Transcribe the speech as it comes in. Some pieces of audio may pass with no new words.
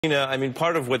I mean,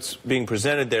 part of what's being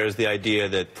presented there is the idea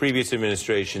that previous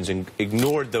administrations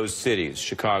ignored those cities,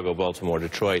 Chicago, Baltimore,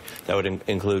 Detroit. That would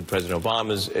include President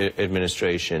Obama's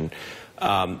administration.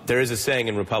 There is a saying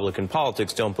in Republican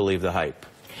politics, don't believe the hype.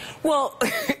 Well,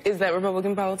 is that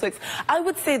Republican politics? I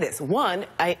would say this. One,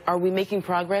 are we making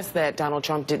progress that Donald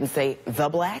Trump didn't say the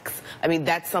blacks? I mean,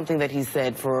 that's something that he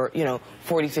said for,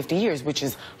 40, 50 years, which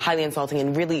is highly insulting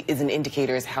and really is an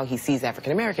indicator as how he sees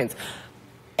African Americans.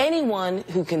 Anyone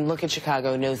who can look at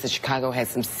Chicago knows that Chicago has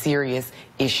some serious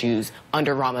issues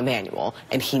under Rahm Emanuel,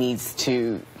 and he needs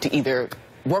to either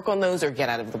work on those or get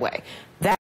out of the way.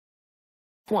 That's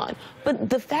one. But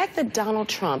the fact that Donald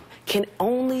Trump can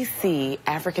only see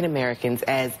African Americans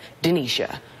as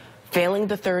Denisha, failing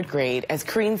the 3rd grade, as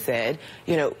Karine said,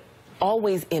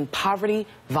 always in poverty,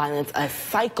 violence, a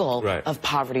cycle of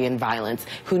poverty and violence,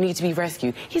 who need to be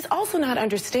rescued. He's also not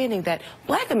understanding that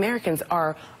black Americans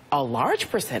are a large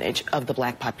percentage of the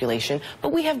black population,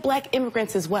 but we have black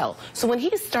immigrants as well. So when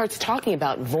he starts talking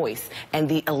about voice and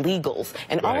the illegals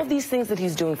and all of these things that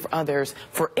he's doing for others,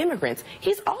 for immigrants,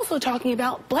 he's also talking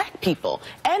about black people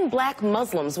and black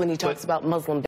Muslims when he talks about Muslim